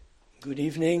Good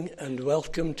evening and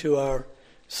welcome to our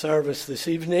service this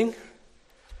evening.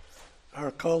 Our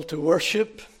call to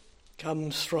worship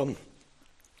comes from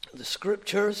the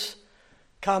Scriptures.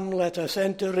 Come, let us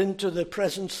enter into the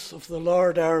presence of the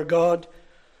Lord our God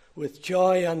with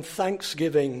joy and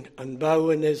thanksgiving and bow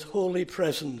in his holy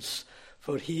presence,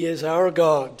 for he is our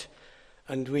God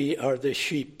and we are the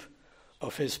sheep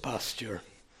of his pasture.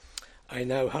 I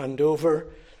now hand over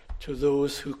to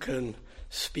those who can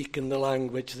speak in the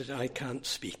language that I can't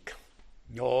speak.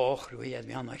 Ja, groeien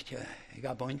we aan je. Ik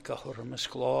heb een keer met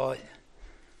schlaad.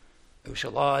 U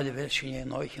zal laden wil je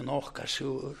nooit nog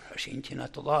kasur. Als je niet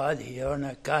naar de laden hier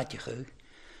naar katje.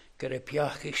 Kerep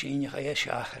jachtig zien je je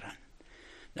schacheren.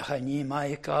 Dan ga je niet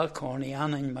meer kaal koning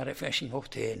aan en maar even in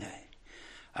hoogtenen.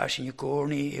 Als je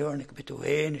koning hier naar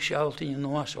betuwen schalt in je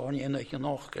noos on je nooit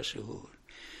nog kasur.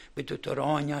 Betut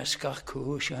oranje skach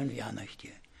koos en wianachje.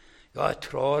 Ja,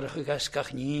 traurig is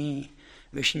kach niet,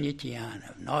 wist niet aan.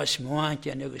 Naast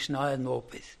maandje en is na een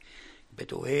opet.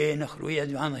 Betuwen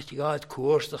groeien aan dat je gaat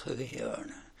koerstig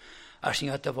gegeven. Als je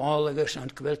gaat de walligers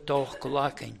en kwel toch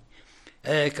klakken.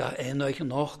 Ik ga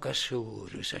nog kasur.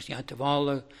 Dus als je gaat de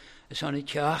wallig is aan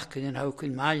het jagen, dan hou ik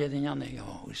een malje dan aan de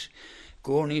huis.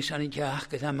 Koning is aan het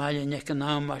jagen, dan malje niet een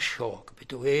naam maar schok.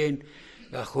 Betuwen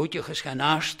ga goed je gaan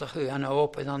aardig en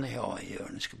open aan de huis.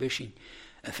 Dus een beetje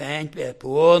een fijnt bij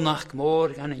boornacht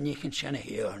morgen en niet in zijn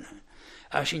heernen.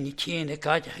 Als je niet in de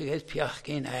katje gaat, pjach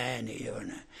geen einde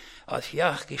heernen. Als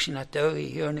pjach is je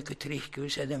natuurlijk heernen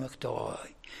getrichtjes en dan mag daar.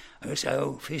 En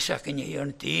zo visak in je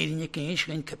heernen tegen je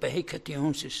kindje en kapijkat die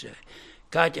ons is.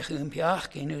 Katje gaan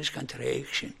pjach geen huis kan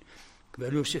trekken. Ik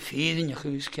wil hoe ze vieren je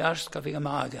huis kerst kan ik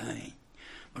maken heen.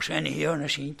 Maar zijn heernen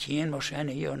zijn tien, maar zijn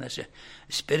heernen ze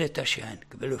spiritas zijn.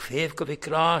 Ik wil hoe vijf kan ik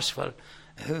kraas val.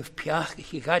 Huf pjachke,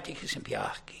 gigantisch en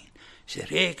pjachke. Ze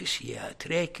reken ze ja,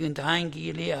 trekken en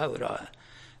hangen aura.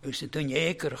 Ze doen je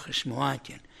ekerige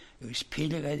smaatjen. Ze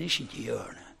pillen gaat is in die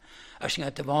jaren. Als je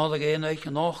gaat de wallige en uit je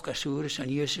nog kasur is, dan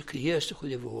is het eerste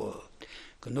goede woord.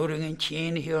 Genoeg in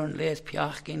tjene hier leed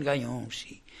pjachke en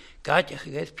gajonsi. Katje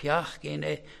gaat pjachke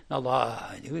en na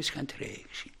la, die is gaan trekken.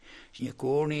 Ze je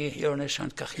koning hier is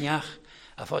aan kachnach,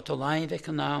 af wat alleen de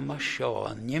kanaal maar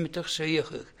schoon, niet toch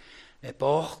zeker. Met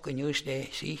boog kun je de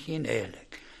zich in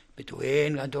eerlijk.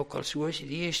 Betuwen gaat ook al zoals het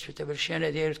is, wat we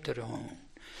schijnen der te doen.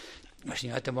 Als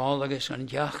je uit de wallige is aan het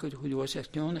jagen, hoe was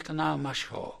het nu een kanaal maar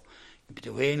schoon.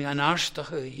 Betuwen gaan aardig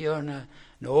hier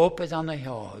een open dan een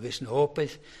jaar. Wees een open,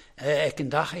 ik een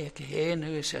dag ik heen,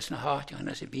 is als een hartje en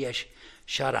als een beetje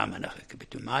charamenig. Ik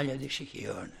betuwen malje die zich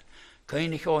hier. Kun je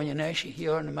niet gewoon je neusje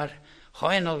hier, maar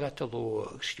ga je al wat te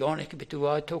loos. Ja, ik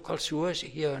betuwen ook al zoals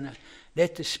hier.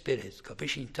 Let the Spirit,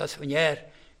 kapishing tas van jaar,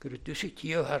 kurutusit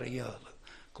je harjale.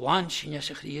 Glansje je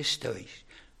zich die thuis.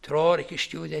 Traurig is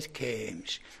je dat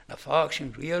keems. Na vaak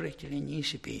zijn reurigte in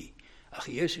Jezebi. Ach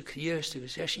Jezus Christus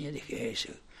gezegd je de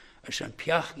gezel. Er zijn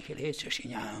pjachtig geleerd zoals je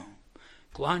nou.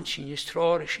 Glansje is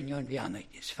traurig in je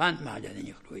wianetjes. Van maar dat in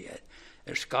je groeit.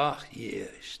 Er skacht je.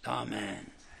 Amen.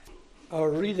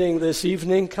 Our reading this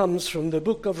evening comes from the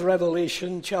book of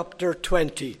Revelation, chapter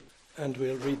 20, and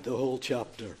we'll read the whole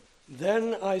chapter.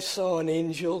 Then I saw an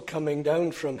angel coming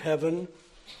down from heaven,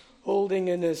 holding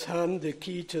in his hand the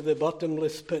key to the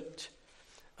bottomless pit,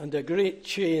 and a great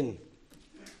chain.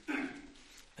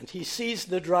 And he seized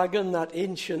the dragon, that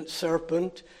ancient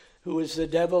serpent, who is the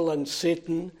devil and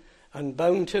Satan, and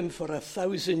bound him for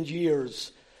 1,000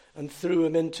 years, and threw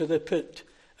him into the pit,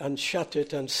 and shut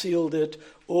it and sealed it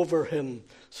over him,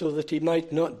 so that he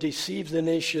might not deceive the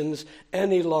nations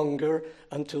any longer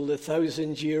until the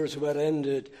 1,000 years were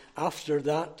ended. After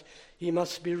that, he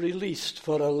must be released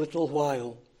for a little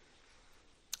while.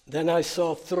 Then I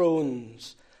saw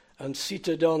thrones, and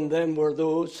seated on them were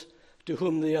those to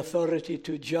whom the authority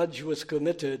to judge was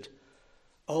committed.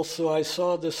 Also I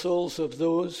saw the souls of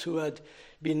those who had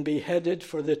been beheaded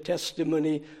for the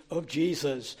testimony of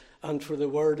Jesus and for the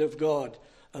word of God,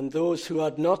 and those who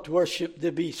had not worshipped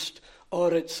the beast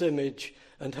or its image,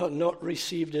 and had not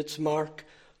received its mark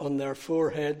on their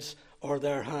foreheads or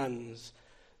their hands.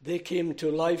 They came to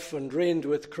life and reigned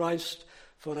with Christ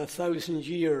for 1,000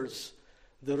 years.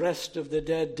 The rest of the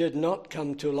dead did not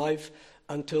come to life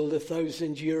until the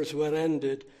 1,000 years were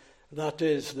ended. That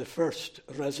is the first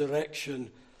resurrection.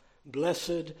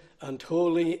 Blessed and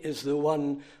holy is the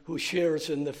one who shares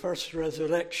in the first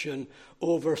resurrection.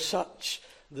 Over such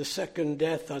the second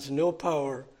death has no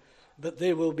power, but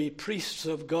they will be priests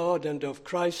of God and of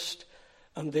Christ,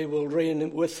 and they will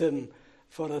reign with him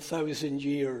for 1,000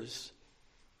 years.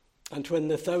 And when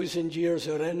the 1,000 years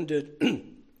are ended,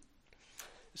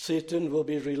 Satan will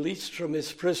be released from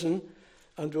his prison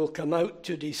and will come out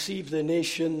to deceive the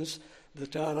nations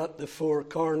that are at the four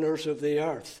corners of the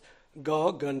earth,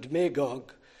 Gog and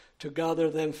Magog, to gather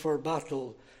them for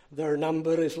battle. Their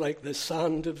number is like the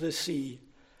sand of the sea.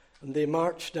 And they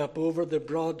marched up over the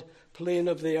broad plain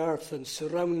of the earth and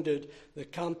surrounded the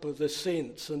camp of the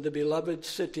saints and the beloved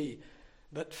city.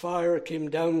 But fire came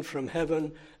down from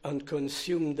heaven and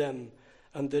consumed them.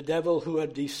 And the devil who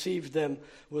had deceived them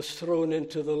was thrown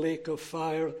into the lake of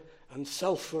fire and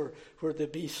sulfur, where the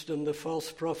beast and the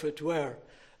false prophet were.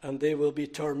 And they will be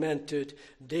tormented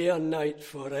day and night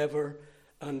forever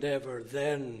and ever.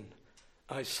 Then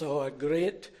I saw a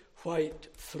great white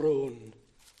throne,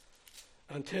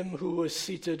 and him who was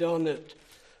seated on it.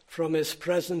 From his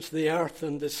presence the earth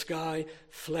and the sky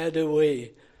fled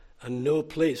away, and no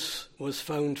place was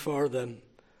found for them.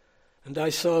 And I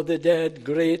saw the dead,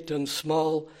 great and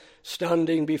small,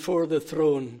 standing before the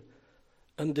throne,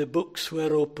 and the books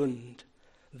were opened.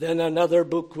 Then another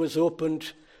book was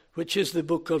opened, which is the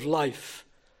book of life,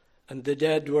 and the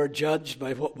dead were judged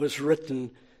by what was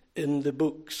written in the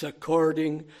books,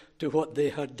 according to what they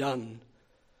had done.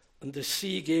 And the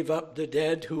sea gave up the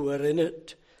dead who were in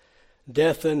it.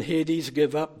 Death and Hades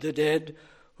gave up the dead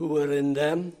who were in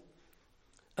them.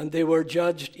 And they were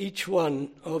judged, each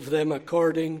one of them,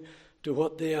 according to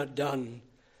what they had done.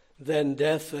 Then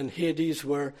death and Hades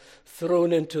were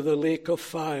thrown into the lake of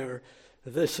fire.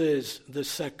 This is the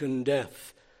second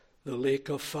death, the lake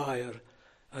of fire.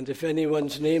 And if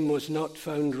anyone's name was not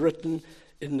found written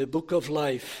in the book of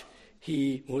life,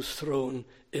 he was thrown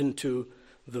into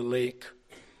the lake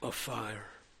of fire.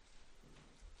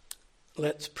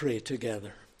 Let's pray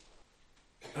together.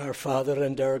 Our Father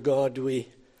and our God, we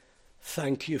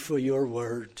thank you for your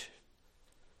word.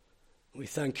 We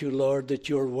thank you, Lord, that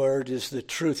your word is the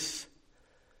truth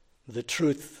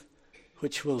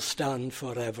which will stand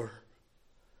forever.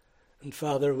 And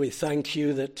Father, we thank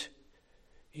you that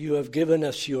you have given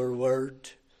us your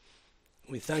word.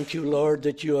 We thank you, Lord,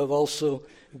 that you have also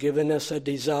given us a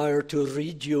desire to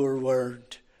read your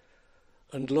word.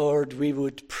 And Lord, we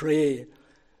would pray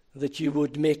that you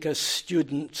would make us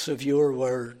students of your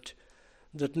word,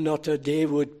 that not a day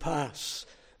would pass,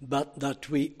 but that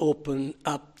we open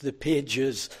up the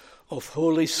pages of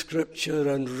Holy Scripture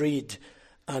and read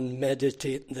and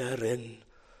meditate therein.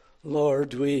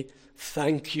 Lord, we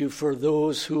thank you for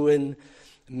those who in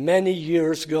many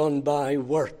years gone by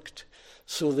worked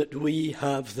so that we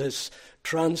have this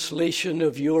translation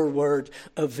of your word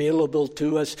available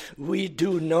to us. We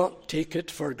do not take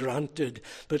it for granted,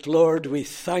 but Lord, we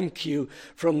thank you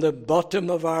from the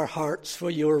bottom of our hearts for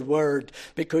your word,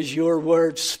 because your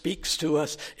word speaks to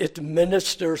us, it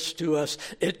ministers to us,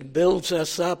 it builds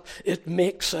us up, it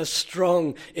makes us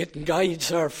strong, it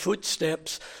guides our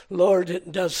footsteps. Lord,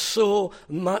 it does so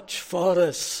much for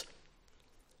us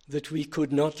that we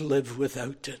could not live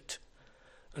without it.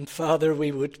 And Father,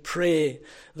 we would pray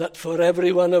that for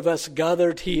every one of us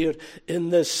gathered here in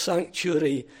this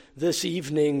sanctuary this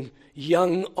evening,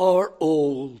 young or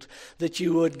old, that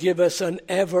you would give us an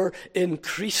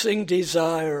ever-increasing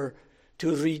desire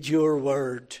to read your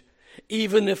word.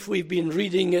 Even if we've been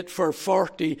reading it for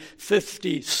 40,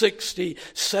 50, 60,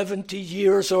 70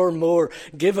 years or more,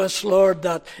 give us, Lord,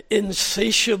 that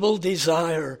insatiable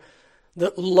desire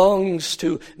that longs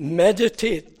to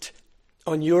meditate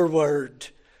on your word.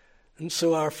 And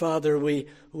so, our Father, we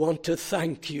want to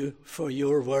thank you for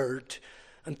your word.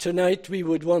 And tonight we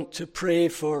would want to pray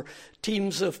for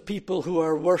teams of people who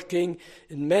are working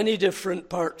in many different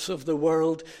parts of the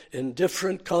world, in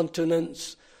different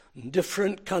continents, in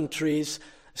different countries,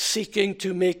 seeking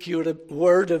to make your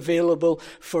word available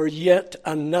for yet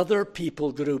another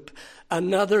people group,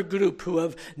 another group who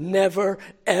have never,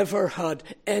 ever had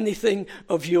anything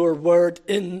of your word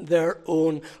in their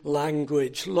own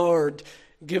language. Lord,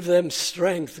 give them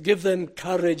strength, give them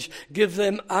courage, give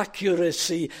them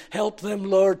accuracy. Help them,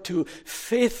 Lord, to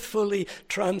faithfully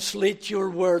translate your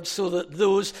word so that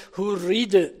those who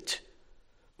read it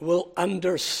will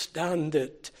understand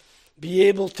it, be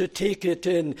able to take it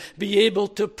in, be able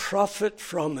to profit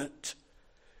from it,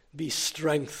 be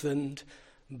strengthened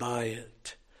by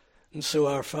it. And so,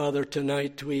 our Father,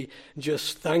 tonight we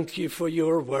just thank you for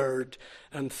your word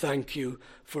and thank you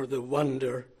for the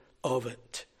wonder of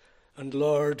it. And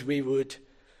Lord, we would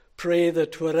pray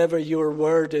that wherever your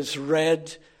word is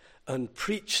read and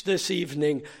preached this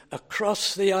evening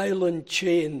across the island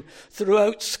chain,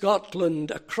 throughout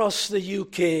Scotland, across the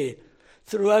UK,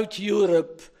 throughout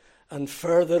Europe, and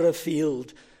further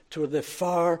afield to the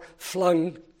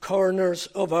far-flung corners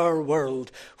of our world,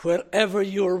 wherever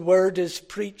your word is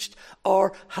preached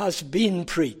or has been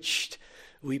preached,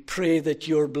 we pray that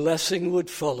your blessing would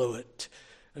follow it.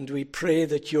 And we pray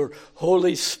that your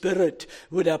Holy Spirit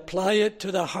would apply it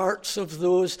to the hearts of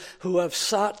those who have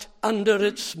sat under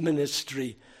its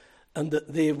ministry, and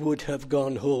that they would have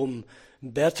gone home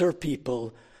better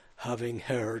people, having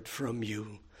heard from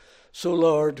you. So,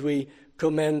 Lord, we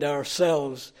commend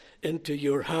ourselves into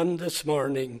your hand this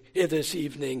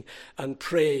evening, and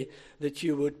pray that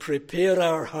you would prepare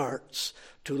our hearts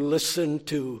to listen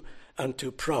to and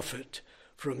to profit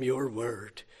from your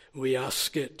word. We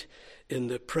ask it in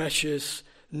the precious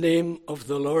name of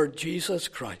the Lord Jesus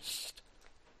Christ.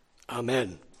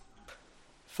 Amen.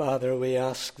 Father, we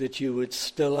ask that you would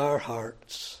still our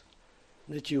hearts,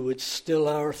 that you would still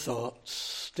our thoughts,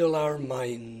 still our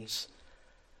minds,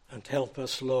 and help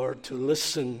us, Lord, to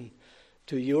listen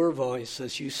to your voice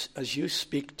as you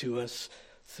speak to us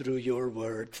through your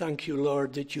word. Thank you,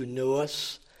 Lord, that you know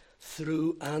us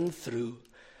through and through.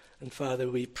 And Father,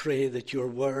 we pray that your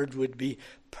word would be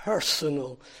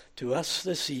personal to us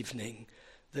this evening,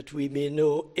 that we may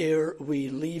know ere we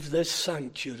leave this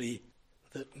sanctuary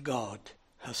that God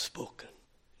has spoken.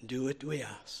 Do it, we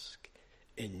ask,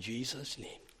 in Jesus'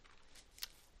 name.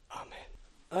 Amen.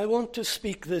 I want to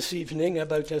speak this evening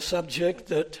about a subject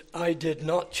that I did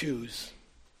not choose.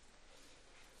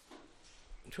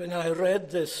 When I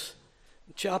read this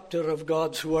chapter of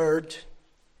God's Word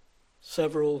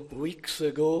several weeks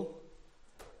ago,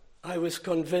 I was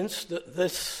convinced that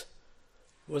this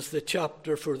was the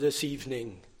chapter for this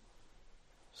evening.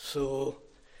 So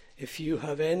if you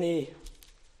have any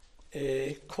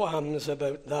qualms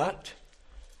about that,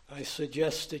 I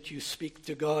suggest that you speak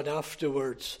to God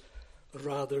afterwards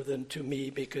rather than to me,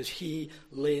 because he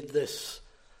laid this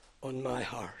on my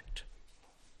heart.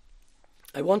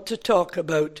 I want to talk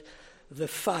about the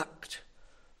fact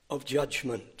of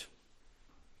judgment.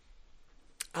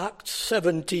 Acts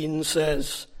 17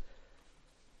 says,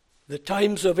 "The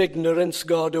times of ignorance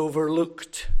God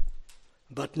overlooked,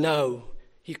 but now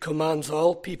he commands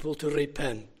all people to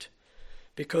repent,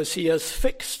 because he has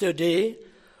fixed a day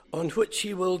on which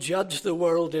he will judge the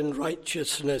world in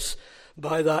righteousness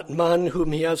by that man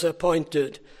whom he has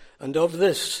appointed, and of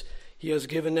this he has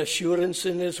given assurance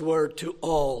in his word to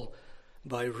all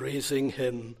by raising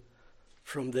him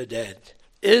from the dead."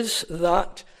 Is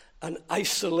that an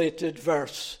isolated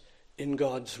verse in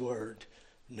God's word?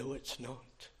 No, it's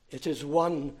not. It is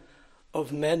one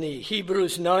of many.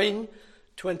 Hebrews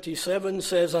 9:27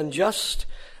 says, "And just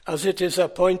as it is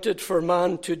appointed for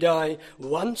man to die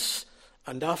once,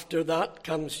 and after that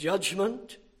comes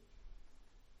judgment."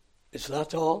 Is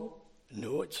that all?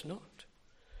 No, it's not.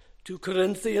 2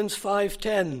 Corinthians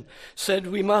 5:10 said,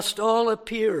 "We must all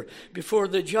appear before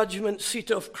the judgment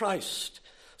seat of Christ,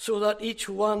 so that each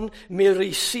one may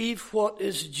receive what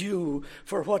is due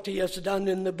for what he has done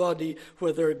in the body,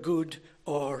 whether good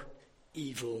or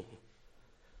evil."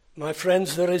 My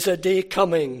friends, there is a day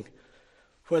coming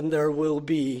when there will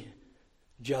be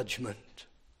judgment.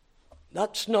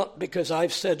 That's not because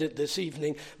I've said it this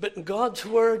evening, but God's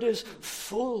word is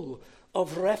full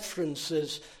of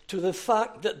references to the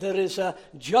fact that there is a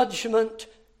judgment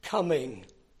coming.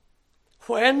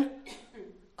 When?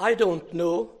 I don't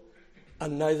know,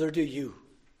 and neither do you.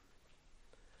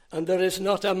 And there is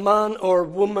not a man or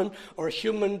woman or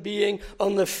human being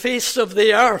on the face of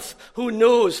the earth who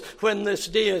knows when this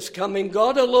day is coming.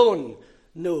 God alone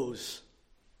knows,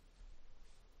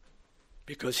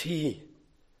 because he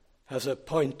has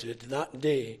appointed that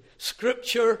day.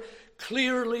 Scripture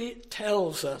clearly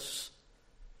tells us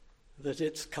that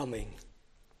it's coming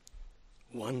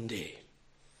one day.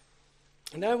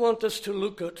 And I want us to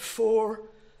look at 4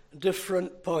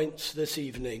 different points this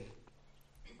evening.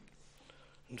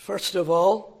 And first of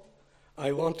all,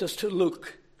 I want us to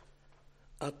look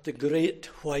at the great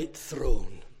white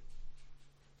throne.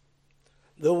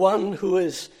 The one who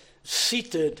is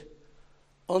seated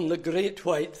on the great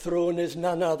white throne is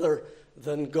none other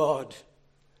than God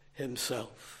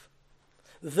himself.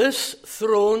 This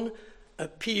throne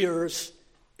appears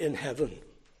in heaven,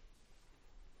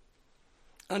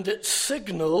 and it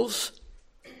signals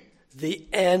the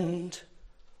end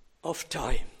of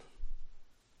time.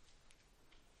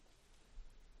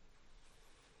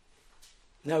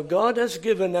 Now, God has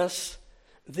given us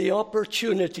the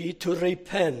opportunity to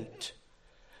repent.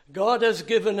 God has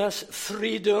given us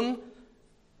freedom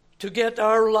to get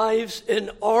our lives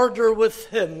in order with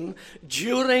him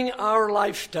during our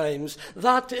lifetimes.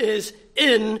 That is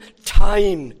in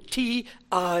time.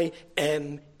 Time.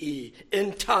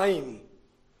 In time.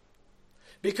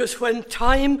 Because when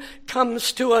time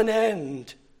comes to an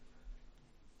end,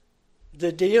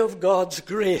 the day of God's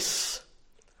grace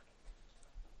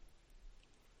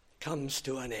comes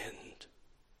to an end.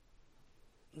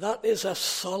 That is a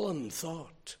solemn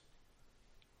thought.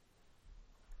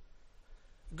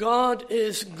 God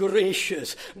is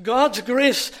gracious. God's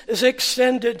grace is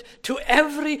extended to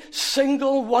every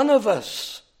single one of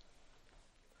us.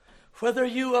 Whether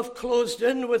you have closed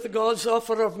in with God's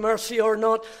offer of mercy or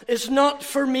not is not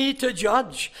for me to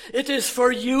judge. It is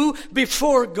for you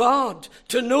before God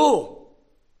to know.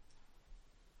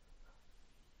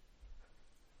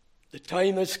 The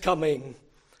time is coming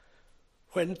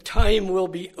when time will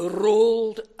be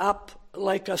rolled up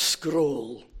like a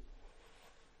scroll.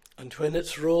 And when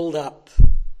it's rolled up,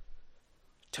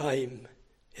 time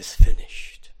is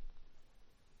finished.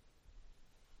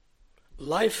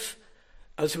 Life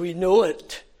as we know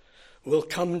it will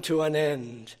come to an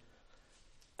end,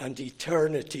 and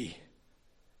eternity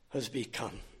has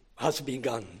begun.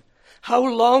 How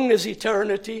long is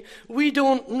eternity? We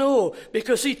don't know,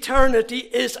 because eternity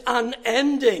is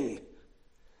unending.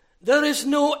 There is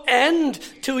no end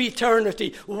to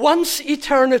eternity. Once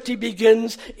eternity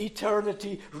begins,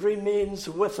 eternity remains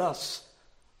with us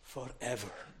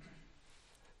forever.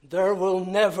 There will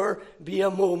never be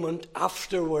a moment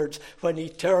afterwards when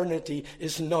eternity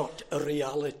is not a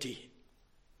reality.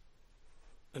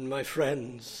 And my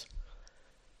friends,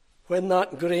 when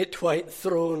that great white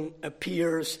throne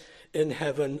appears in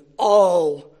heaven,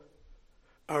 all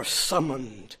are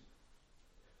summoned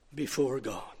before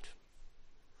God.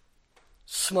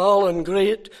 Small and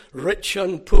great, rich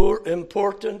and poor,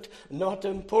 important, not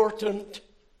important.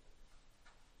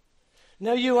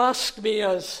 Now you ask me,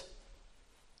 as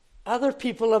other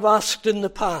people have asked in the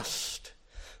past,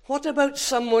 what about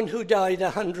someone who died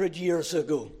 100 years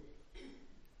ago?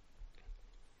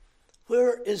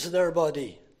 Where is their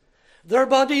body? Their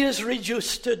body is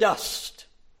reduced to dust.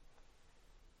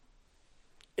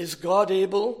 Is God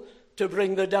able to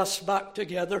bring the dust back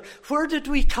together? Where did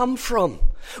we come from?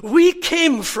 We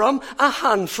came from a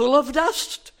handful of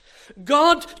dust.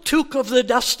 God took of the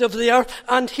dust of the earth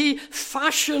and he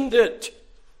fashioned it,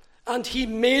 and he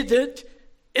made it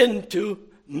into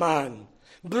man.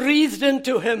 Breathed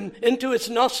into him, into his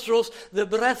nostrils, the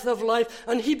breath of life,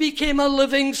 and he became a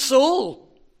living soul.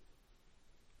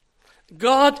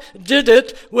 God did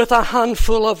it with a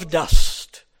handful of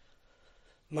dust.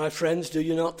 My friends, do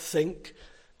you not think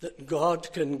that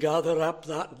God can gather up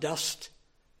that dust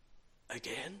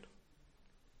again?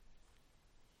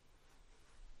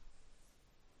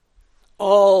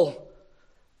 All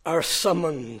are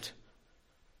summoned,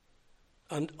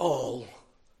 and all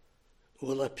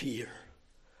will appear.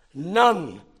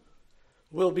 None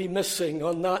will be missing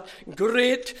on that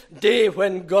great day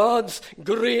when God's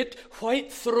great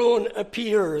white throne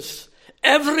appears.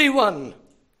 Everyone,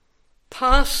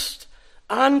 past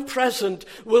and present,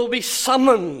 will be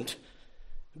summoned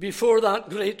before that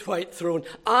great white throne.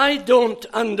 I don't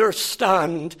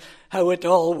understand how it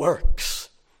all works,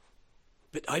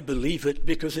 but I believe it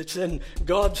because it's in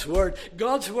God's Word.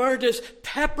 God's Word is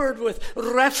peppered with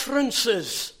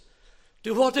references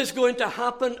to what is going to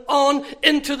happen on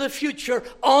into the future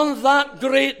on that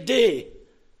great day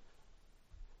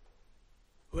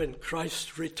when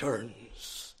Christ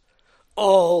returns.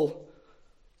 All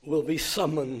will be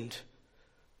summoned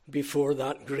before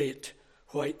that great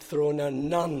white throne, and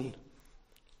none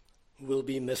will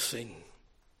be missing.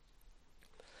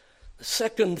 The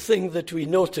second thing that we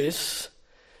notice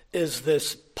is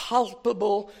this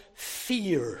palpable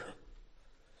fear.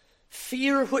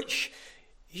 Fear which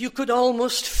you could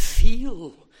almost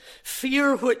feel.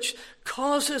 Fear which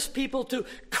causes people to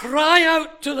cry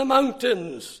out to the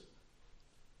mountains,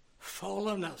 fall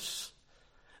on us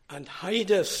and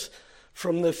hide us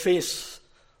from the face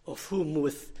of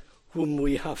with whom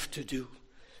we have to do.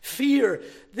 Fear,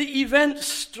 the event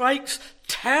strikes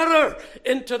terror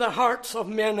into the hearts of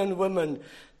men and women,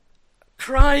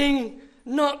 crying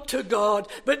not to God,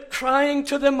 but crying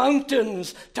to the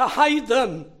mountains to hide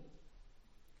them.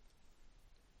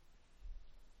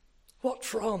 What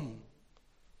from?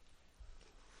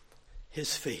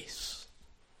 His face.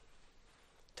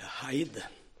 To hide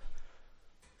them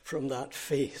from that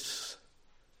face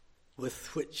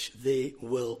with which they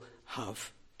will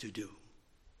have to do.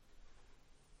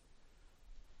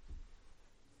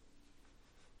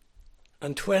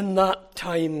 And when that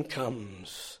time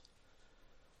comes,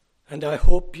 and I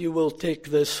hope you will take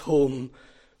this home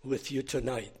with you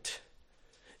tonight,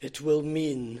 it will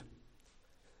mean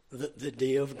that the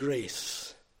day of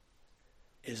grace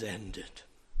is ended.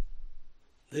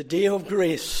 The day of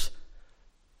grace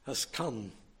has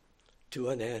come to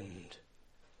an end.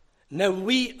 Now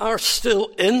we are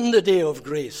still in the day of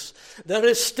grace. There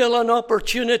is still an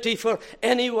opportunity for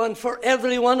anyone, for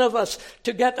every one of us,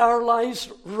 to get our lives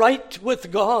right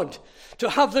with God, to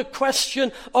have the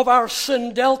question of our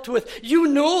sin dealt with. You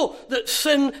know that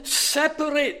sin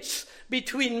separates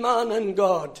between man and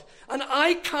God. And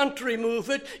I can't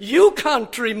remove it. You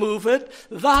can't remove it.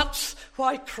 That's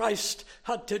why Christ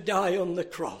had to die on the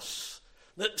cross,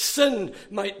 that sin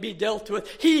might be dealt with.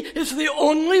 He is the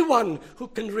only one who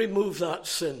can remove that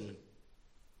sin.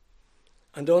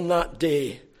 And on that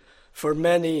day, for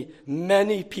many,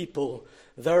 many people,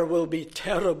 there will be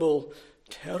terrible,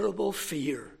 terrible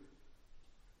fear,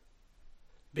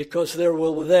 because there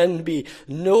will then be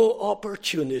no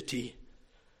opportunity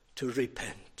to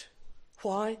repent.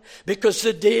 Why? Because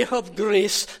the day of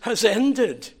grace has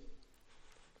ended.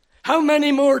 How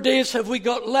many more days have we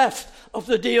got left of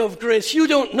the day of grace? You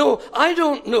don't know. I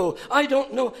don't know. I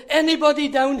don't know anybody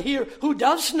down here who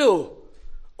does know.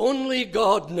 Only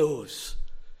God knows.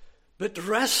 But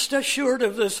rest assured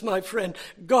of this, my friend.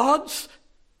 God's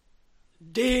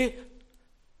day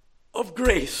of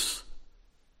grace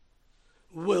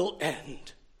will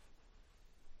end.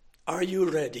 Are you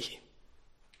ready?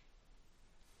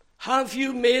 Have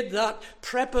you made that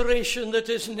preparation that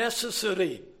is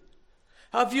necessary?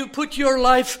 Have you put your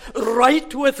life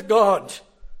right with God?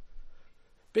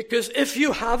 Because if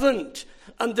you haven't,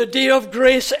 and the day of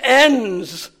grace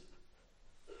ends,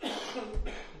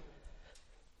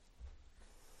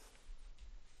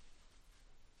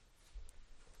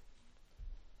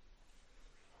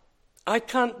 I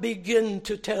can't begin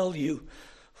to tell you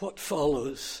what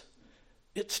follows.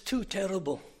 It's too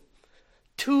terrible.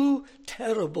 Too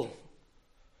terrible.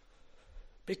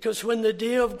 Because when the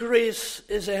day of grace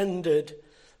is ended,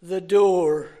 the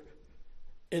door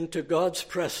into God's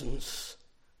presence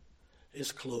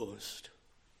is closed.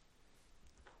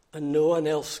 And no one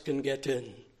else can get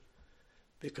in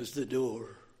because the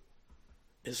door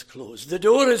is closed. The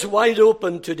door is wide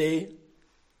open today.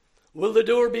 Will the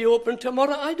door be open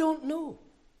tomorrow? I don't know.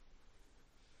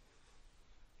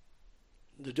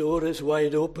 The door is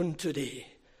wide open today.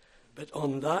 But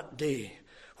on that day,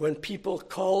 when people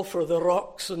call for the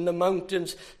rocks and the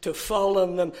mountains to fall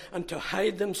on them and to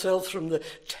hide themselves from the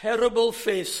terrible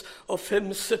face of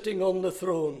him sitting on the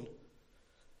throne,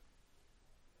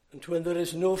 and when there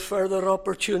is no further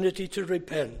opportunity to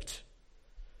repent,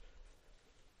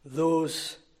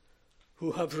 those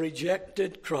who have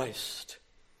rejected Christ,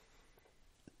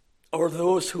 or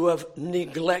those who have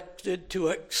neglected to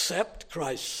accept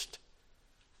Christ,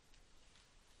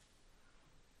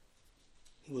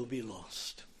 will be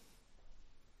lost.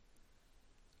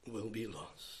 Will be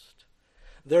lost.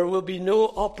 There will be no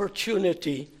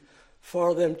opportunity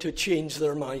for them to change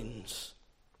their minds.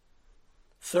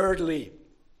 Thirdly,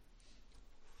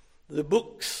 the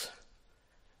books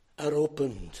are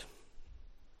opened.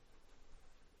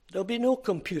 There'll be no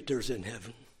computers in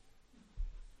heaven.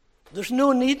 There's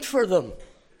no need for them.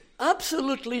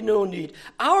 Absolutely no need.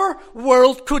 Our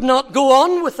world could not go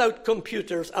on without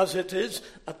computers as it is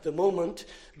at the moment,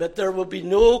 but there will be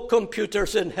no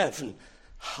computers in heaven.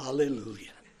 Hallelujah.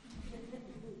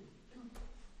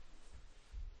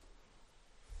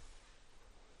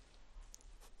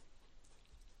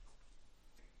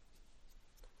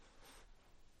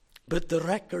 But the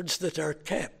records that are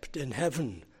kept in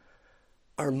heaven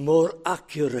are more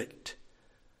accurate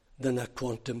than a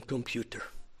quantum computer.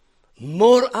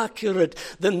 More accurate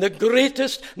than the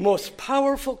greatest, most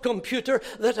powerful computer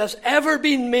that has ever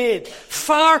been made.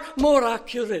 Far more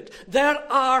accurate. There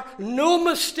are no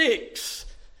mistakes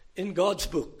in God's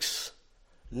books.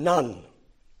 None.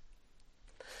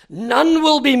 None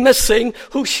will be missing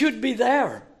who should be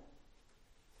there.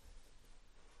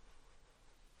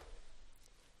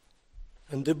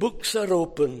 And the books are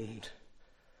opened,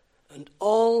 and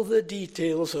all the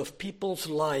details of people's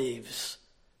lives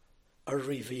are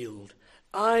revealed.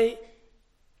 I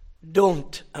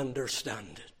don't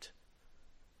understand it.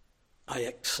 I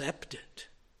accept it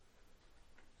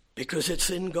because it's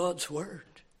in God's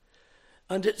Word.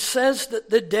 And it says that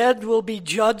the dead will be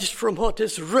judged from what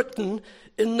is written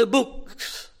in the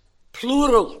books.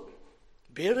 Plural.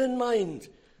 Bear in mind,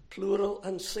 plural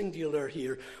and singular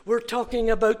here. We're talking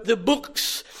about the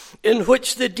books in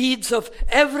which the deeds of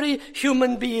every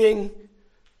human being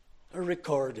are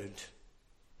recorded.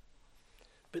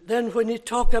 But then when you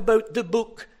talk about the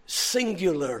book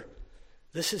singular,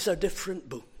 this is a different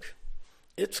book.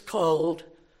 It's called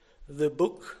the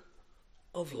Book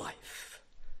of Life.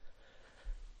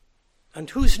 And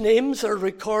whose names are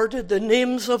recorded? The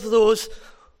names of those,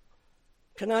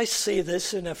 can I say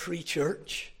this in a free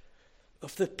church?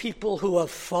 Of the people who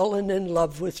have fallen in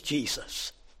love with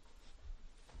Jesus.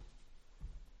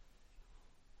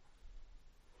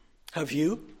 Have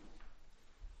you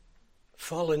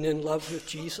fallen in love with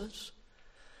Jesus?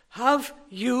 Have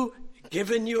you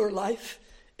given your life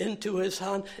into his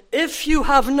hand? If you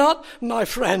have not, my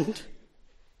friend,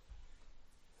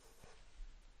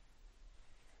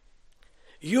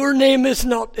 your name is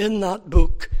not in that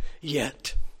book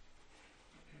yet.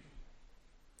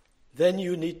 Then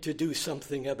you need to do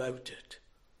something about it.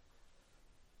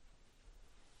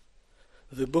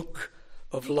 The book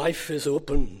of life is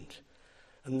opened,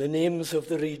 and the names of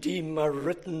the redeemed are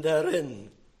written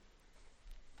therein.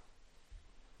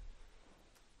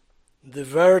 The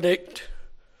verdict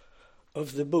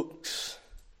of the books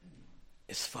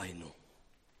is final.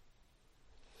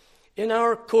 In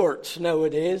our courts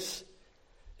nowadays,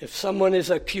 if someone is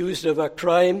accused of a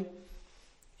crime,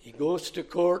 he goes to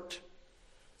court,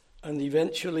 and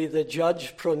eventually the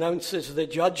judge pronounces the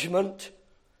judgment,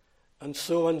 and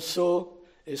so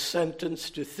is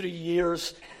sentenced to 3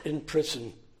 years in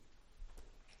prison.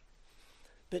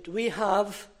 But we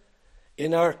have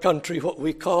in our country what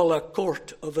we call a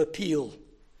court of appeal.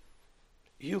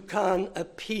 You can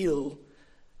appeal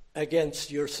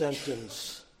against your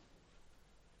sentence.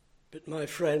 But my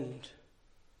friend,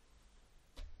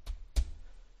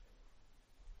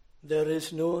 there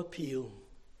is no appeal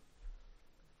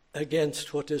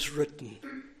against what is written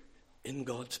in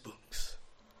God's books,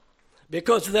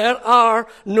 because there are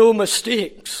no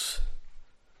mistakes.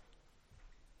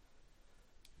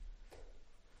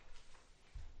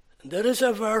 There is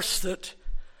a verse that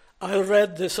I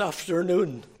read this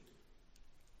afternoon.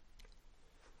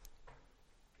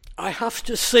 I have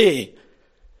to say,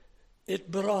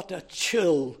 it brought a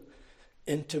chill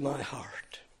into my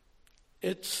heart.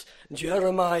 It's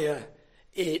Jeremiah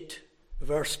 8,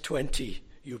 verse 20.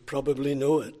 You probably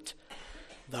know it.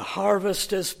 The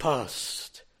harvest is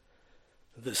past,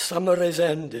 the summer is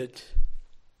ended,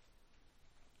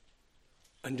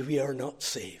 and we are not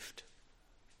saved.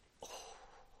 Oh,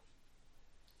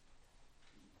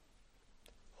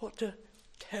 what a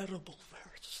terrible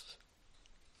verse.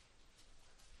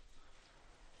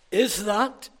 Is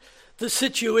that the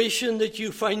situation that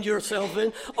you find yourself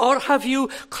in? Or have you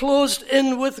closed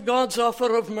in with God's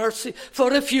offer of mercy?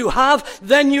 For if you have,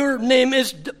 then your name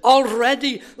is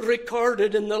already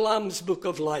recorded in the Lamb's Book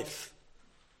of Life.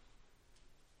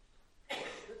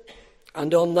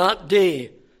 And on that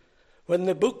day, when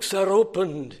the books are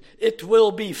opened, it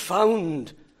will be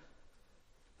found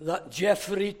that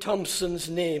Jeffrey Thompson's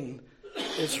name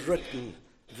is written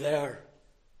there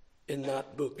in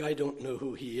that book. I don't know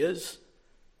who he is,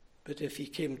 but if he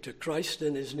came to Christ,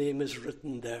 then his name is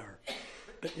written there.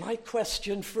 But my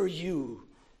question for you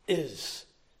is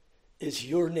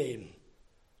your name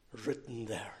written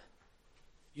there?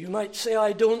 You might say,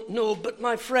 I don't know, but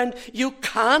my friend, you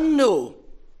can know.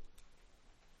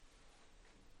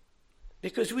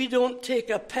 Because we don't take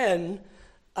a pen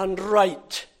and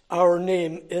write our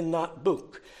name in that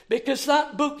book. Because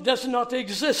that book does not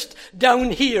exist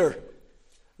down here.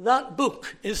 That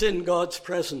book is in God's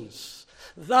presence.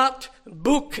 That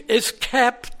book is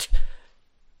kept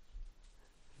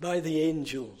by the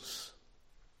angels.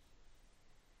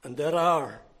 And there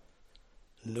are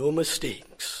no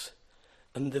mistakes.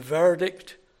 And the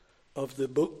verdict of the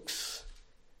books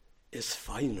is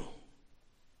final.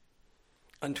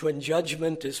 And when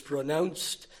judgment is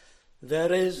pronounced,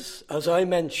 there is, as I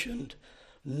mentioned,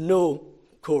 no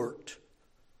court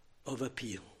of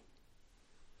appeal.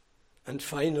 And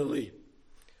finally,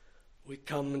 we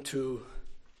come to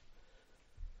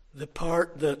the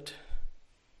part that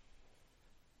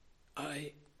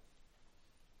I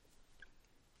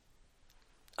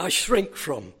shrink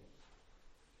from,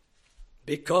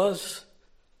 because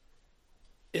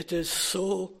it is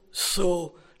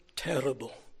so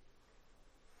terrible.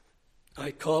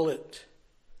 I call it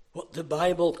what the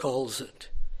Bible calls it,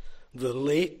 the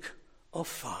lake of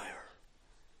fire.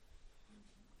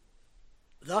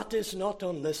 That is not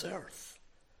on this earth.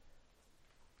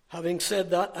 Having said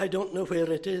that, I don't know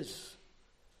where it is.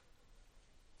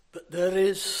 But there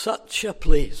is such a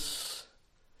place.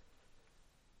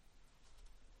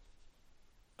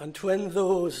 And when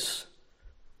those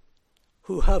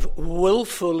who have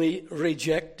willfully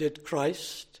rejected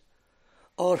Christ,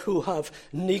 or who have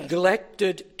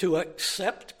neglected to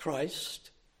accept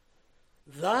Christ,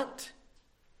 that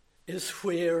is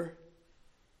where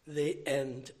they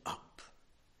end up.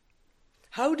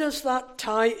 How does that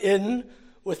tie in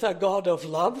with a God of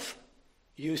love,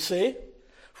 you say?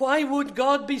 Why would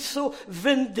God be so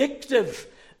vindictive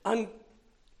and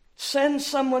send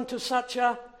someone to such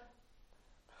a...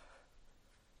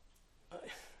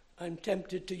 I'm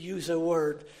tempted to use a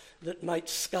word that might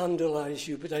scandalize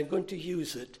you, but I'm going to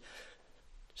use it.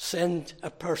 Send a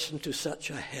person to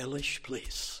such a hellish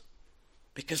place.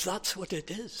 Because that's what it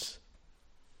is.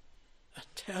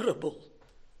 Terrible.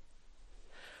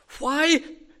 Why?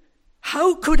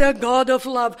 How could a God of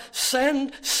love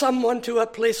send someone to a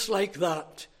place like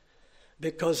that?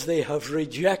 Because they have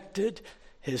rejected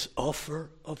his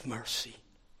offer of mercy.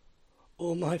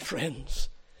 Oh, my friends,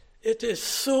 it is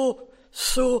so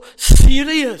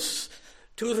serious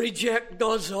to reject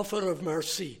God's offer of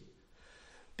mercy.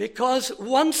 Because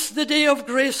once the day of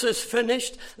grace is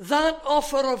finished, that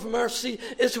offer of mercy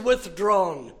is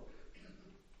withdrawn.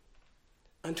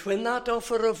 And when that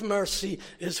offer of mercy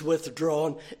is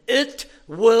withdrawn, it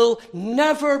will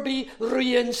never be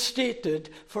reinstated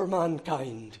for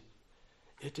mankind.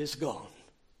 It is gone.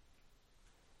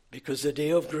 Because the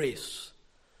day of grace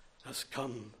has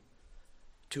come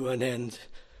to an end.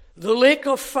 The lake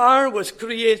of fire was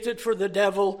created for the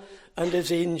devil and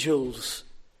his angels.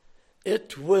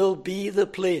 It will be the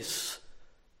place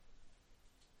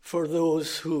for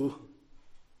those who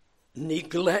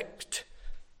neglect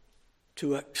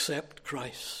to accept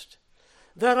Christ.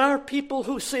 There are people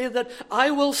who say that I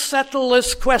will settle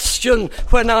this question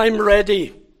when I'm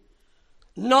ready.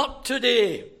 Not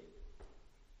today.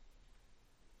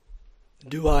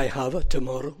 Do I have a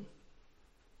tomorrow?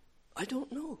 I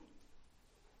don't know.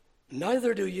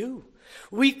 Neither do you.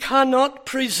 We cannot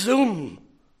presume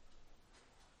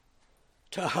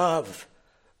to have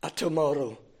a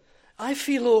tomorrow. I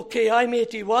feel okay. I'm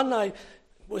 81. I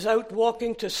was out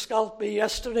walking to Scalpay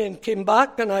yesterday and came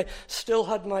back and I still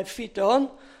had my feet on.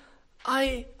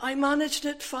 I managed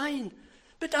it fine.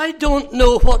 But I don't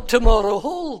know what tomorrow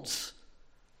holds.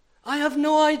 I have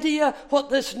no idea what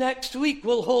this next week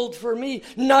will hold for me.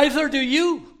 Neither do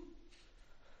you.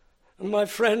 And my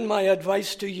friend, my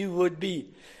advice to you would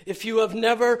be, if you have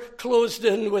never closed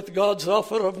in with God's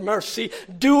offer of mercy,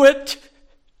 do it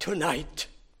tonight.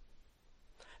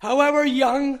 However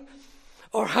young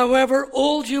or however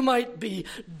old you might be,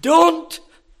 don't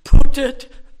put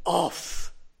it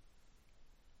off.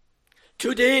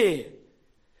 Today,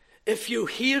 if you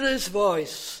hear his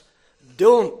voice,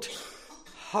 don't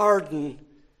harden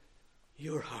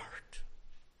your heart.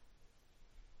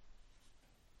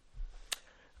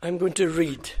 I'm going to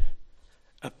read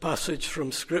a passage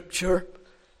from Scripture.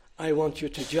 I want you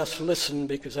to just listen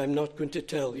because I'm not going to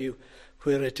tell you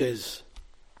where it is.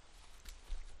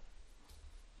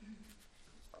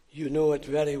 You know it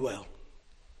very well.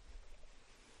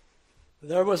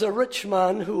 There was a rich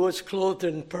man who was clothed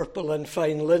in purple and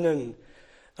fine linen,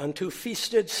 and who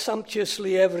feasted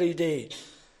sumptuously every day.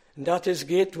 And at his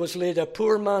gate was laid a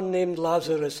poor man named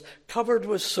Lazarus, covered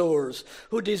with sores,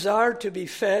 who desired to be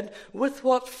fed with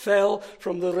what fell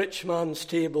from the rich man's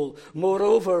table.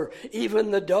 Moreover,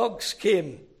 even the dogs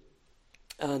came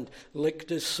and licked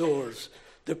his sores.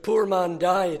 The poor man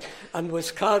died and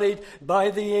was carried by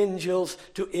the angels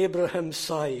to Abraham's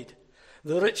side.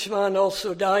 The rich man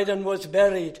also died and was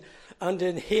buried, and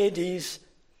in Hades,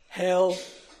 hell,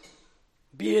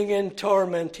 being in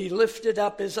torment, he lifted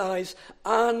up his eyes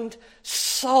and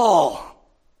saw.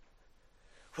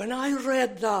 When I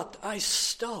read that, I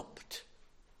stopped.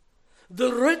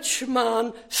 The rich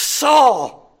man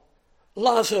saw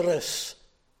Lazarus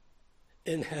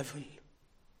in heaven.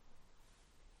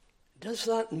 Does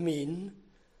that mean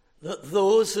that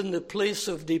those in the place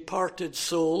of departed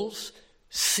souls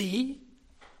see?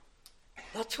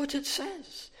 That's what it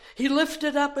says. He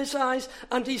lifted up his eyes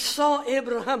and he saw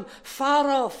Abraham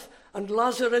far off and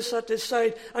Lazarus at his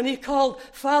side. And he called,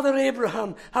 Father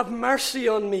Abraham, have mercy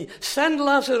on me. Send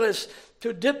Lazarus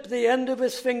to dip the end of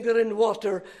his finger in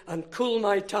water and cool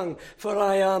my tongue, for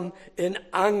I am in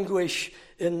anguish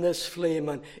in this flame.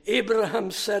 And Abraham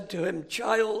said to him,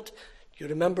 Child, you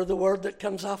remember the word that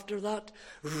comes after that?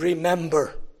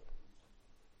 Remember.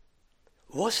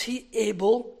 Was he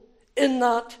able in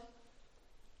that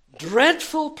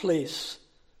dreadful place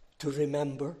to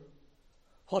remember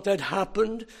what had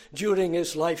happened during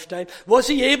his lifetime? Was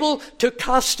he able to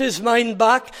cast his mind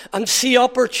back and see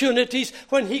opportunities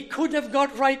when he could have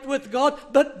got right with God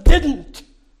but didn't?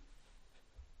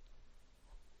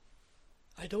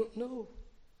 I don't know.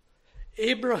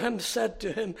 Abraham said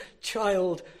to him,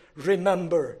 Child,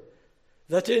 remember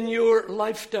that in your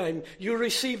lifetime you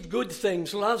received good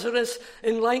things. Lazarus,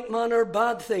 in like manner,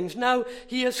 bad things. Now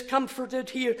he is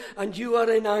comforted here and you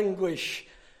are in anguish.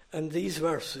 And these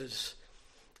verses,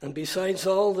 and besides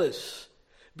all this,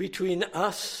 between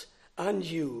us and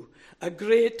you, a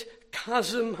great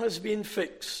chasm has been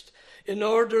fixed, in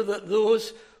order that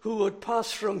those who would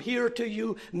pass from here to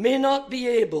you may not be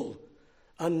able,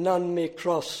 and none may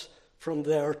cross from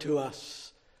there to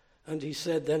us. And he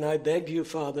said, Then I beg you,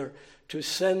 Father, to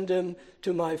send him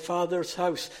to my father's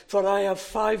house. For I have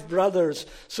 5 brothers,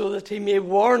 so that he may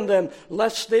warn them,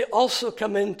 lest they also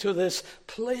come into this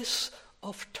place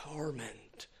of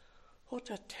torment. What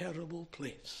a terrible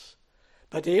place.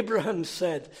 But Abraham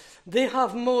said, they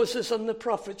have Moses and the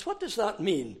prophets. What does that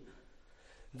mean?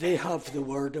 They have the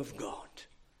word of God.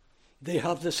 They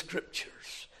have the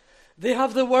scriptures. They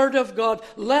have the word of God.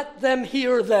 Let them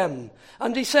hear them.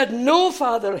 And he said, no,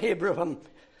 Father Abraham.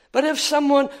 But if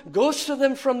someone goes to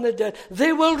them from the dead,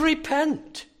 they will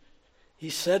repent. He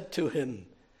said to him,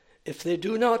 if they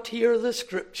do not hear the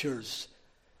scriptures,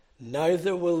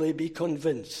 neither will they be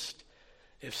convinced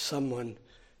if someone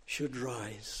should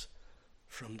rise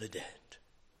from the dead.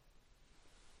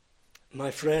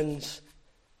 My friends,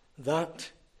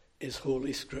 that is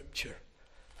Holy Scripture.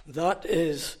 That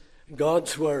is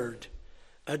God's Word.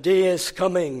 A day is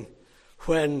coming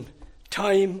when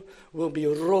time will be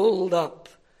rolled up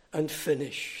and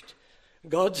finished.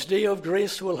 God's day of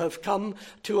grace will have come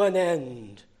to an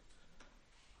end.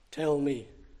 Tell me,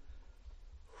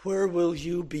 where will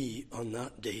you be on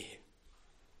that day?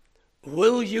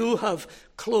 Will you have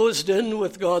closed in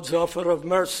with God's offer of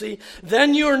mercy?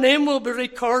 Then your name will be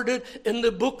recorded in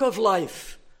the book of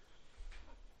life,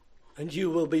 and you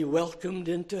will be welcomed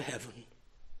into heaven.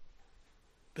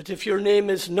 But if your name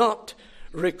is not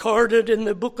recorded in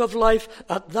the book of life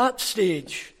at that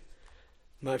stage,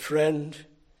 my friend,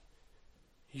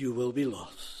 you will be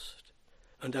lost.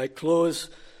 And I close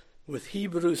with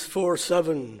Hebrews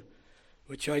 4:7,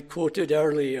 which I quoted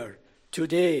earlier.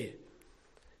 Today,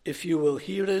 if you will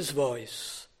hear his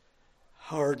voice,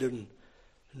 harden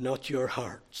not your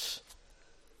hearts.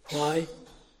 Why?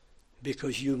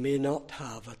 Because you may not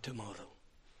have a tomorrow.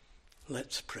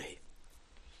 Let's pray.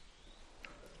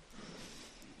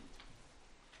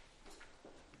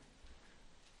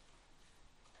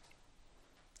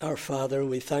 Our Father,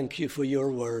 we thank you for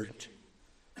your word.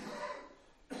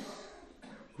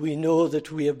 We know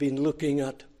that we have been looking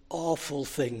at awful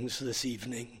things this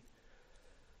evening.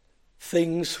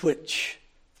 Things which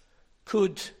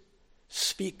could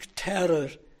speak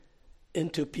terror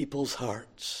into people's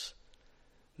hearts.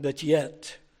 But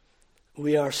yet,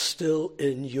 we are still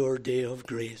in your day of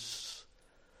grace.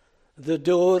 The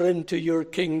door into your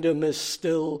kingdom is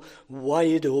still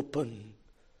wide open.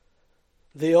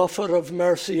 The offer of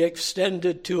mercy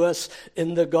extended to us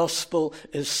in the gospel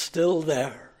is still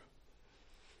there.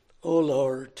 O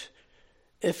Lord,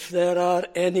 if there are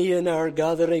any in our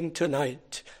gathering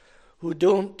tonight who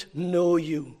don't know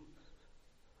you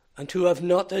and who have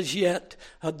not as yet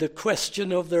had the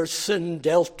question of their sin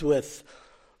dealt with,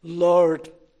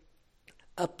 Lord,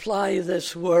 apply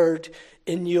this word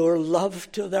in your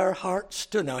love to their hearts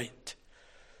tonight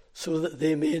so that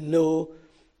they may know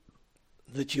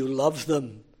that you love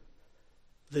them,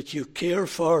 that you care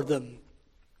for them,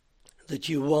 that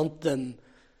you want them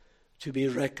to be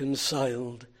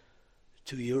reconciled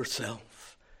to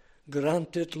yourself.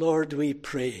 Grant it, Lord, we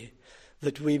pray,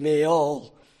 that we may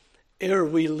all, ere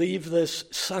we leave this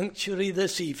sanctuary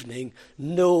this evening,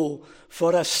 know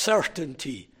for a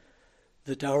certainty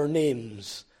that our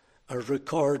names are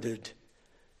recorded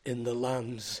in the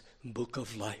Lamb's book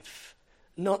of life.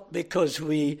 Not because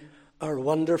we are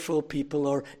wonderful people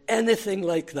or anything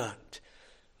like that,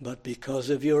 but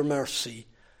because of your mercy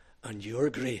and your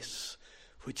grace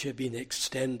which have been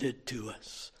extended to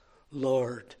us.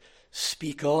 Lord,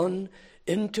 speak on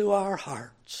into our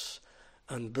hearts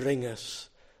and bring us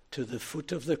to the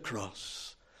foot of the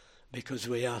cross, because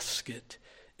we ask it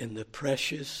in the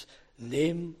precious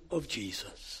name of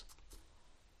Jesus.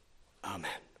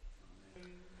 Amen.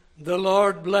 The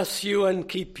Lord bless you and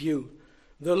keep you.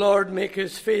 The Lord make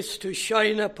his face to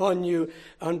shine upon you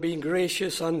and be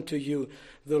gracious unto you.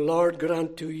 The Lord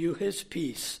grant to you his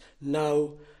peace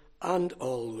now and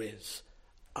always.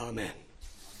 Amen.